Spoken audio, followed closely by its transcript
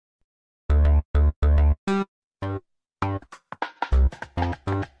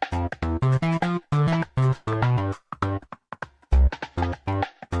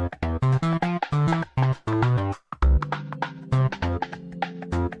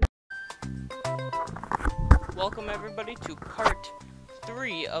welcome everybody to part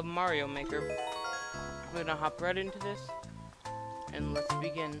 3 of Mario Maker. We're gonna hop right into this, and let's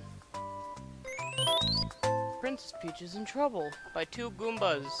begin. Princess Peach is in trouble by 2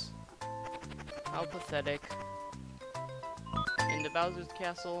 Goombas. How pathetic. In the Bowser's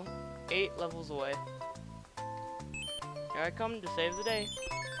Castle, 8 levels away. Here I come to save the day.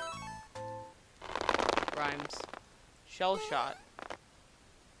 Rhymes. Shell shot.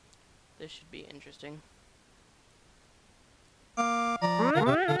 This should be interesting.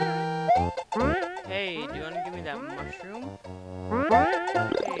 Hey, do you want to give me that mushroom?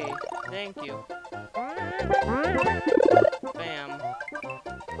 Hey, thank you. Bam.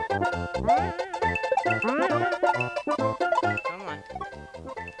 Come on.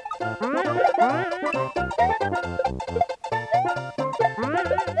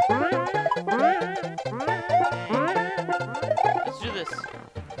 Let's do this.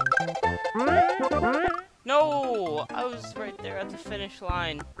 No! I was right there at the finish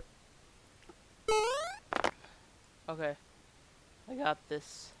line. Okay. I got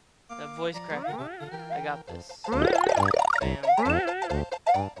this. That voice crack. I got this. Bam.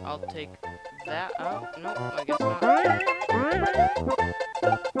 I'll take that out. Nope, I guess not.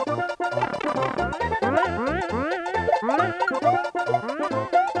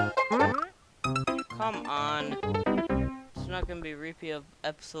 Come on. It's not gonna be a repeat of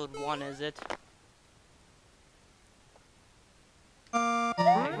episode 1, is it?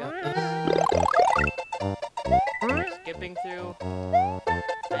 I got this. Skipping through.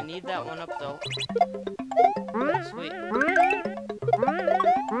 I need that one up though. Sweet.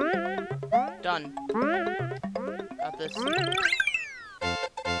 Done. Got this.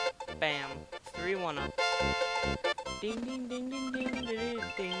 Bam. 3 1-ups. Ding ding ding ding ding ding ding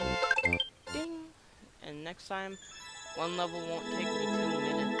ding. Ding. And next time, one level won't take me 2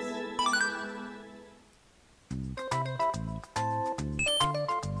 minutes.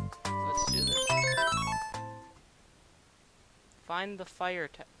 Let's do this. Find the fire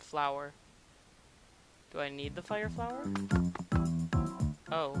flower. Do I need the fire flower?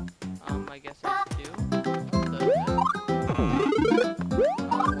 Oh, I guess I do. What the heck?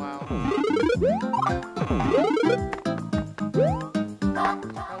 Oh, wow.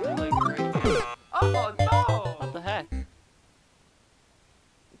 Probably like right here. Oh, no! What the heck? It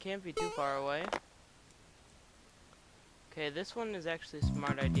can't be too far away. Okay, this one is actually a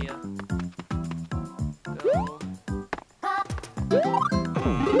smart idea. Go.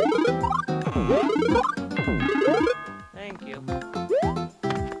 Thank you.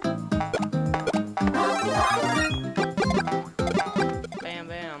 Bam,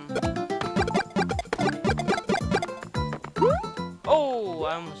 bam. Oh,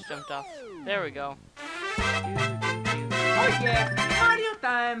 I almost jumped off. There we go. Oh yeah, Mario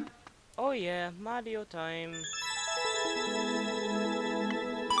time! Oh yeah, Mario time.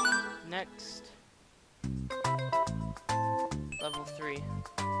 Next. Level 3.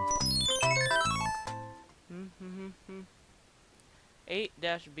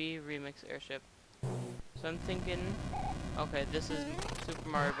 8-B Remix Airship. So I'm thinking, okay, this is Super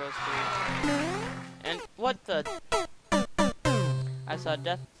Mario Bros. 3. And what the? I saw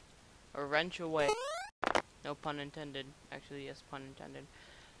death or wrench away. No pun intended. Actually, yes, pun intended.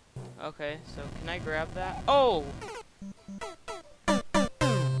 Okay, so can I grab that? Oh!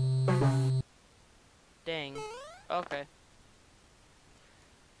 Dang. Okay.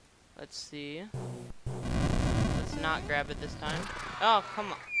 Let's see. Let's not grab it this time. Oh,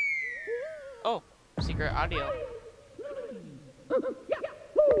 come on. Oh, secret audio.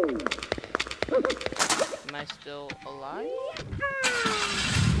 Am I still alive?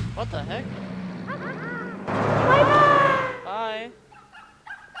 What the heck? Bye.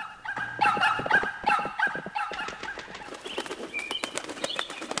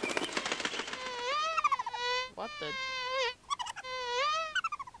 What the?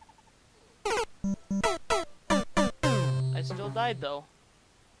 I still died though.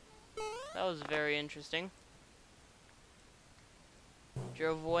 That was very interesting.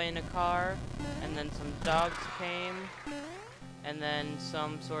 Drove away in a car, and then some dogs came, and then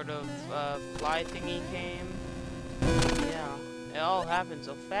some sort of fly thingy came. Yeah, it all happened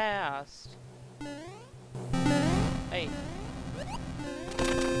so fast. Hey.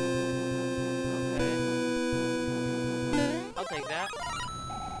 Okay. I'll take that.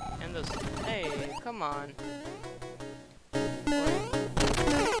 And those. Hey, come on.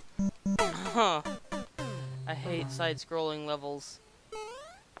 Huh. I hate side-scrolling levels.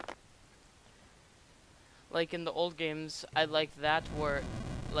 Like in the old games, I liked that where,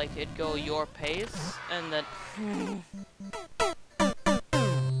 like, it'd go your pace, and then...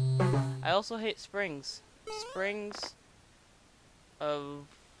 I also hate springs. springs of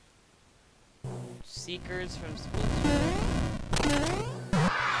seekers from Splatoon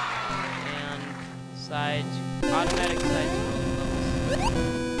and automatic side scrolling levels.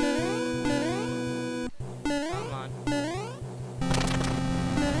 Come on.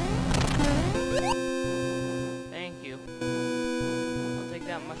 Thank you. I'll take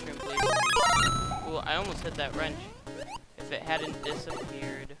that mushroom, please. Ooh, I almost hit that wrench. If it hadn't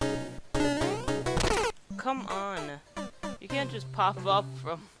disappeared. Come on. You can't just pop up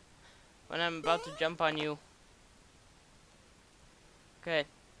from when I'm about to jump on you. Okay.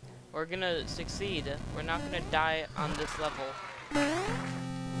 We're gonna succeed. We're not gonna die on this level.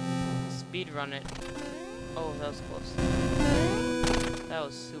 Speedrun it. Oh, that was close. That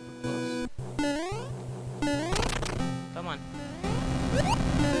was super close. Come on.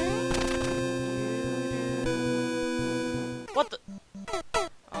 What the?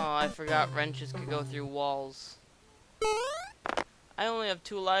 Oh, I forgot wrenches could go through walls. I only have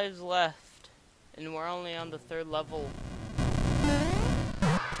 2 lives left, and we're only on the 3rd level.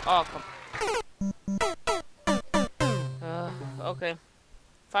 Oh, come. Okay.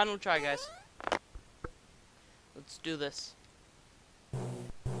 Final try, guys. Let's do this. Okay,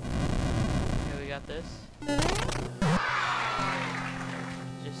 we got this.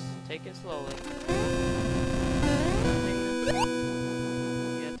 Just take it slowly.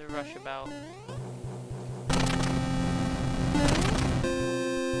 You have to rush about.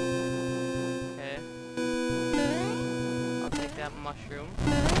 Okay. I'll take that mushroom.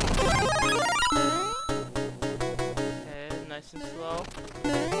 Okay, nice and slow.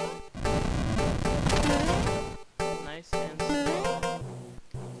 Nice and slow.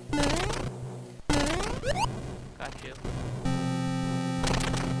 Got you.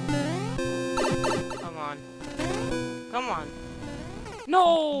 Come on. Come on.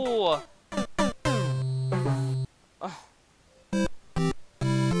 No! Oh.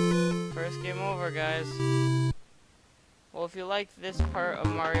 First game over, guys. Well, if you like this part of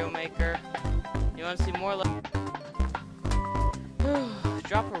Mario Maker, you want to see more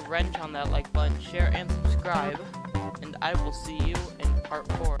drop a wrench on that like button, share and subscribe, and I will see you in part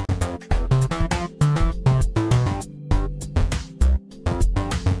 4.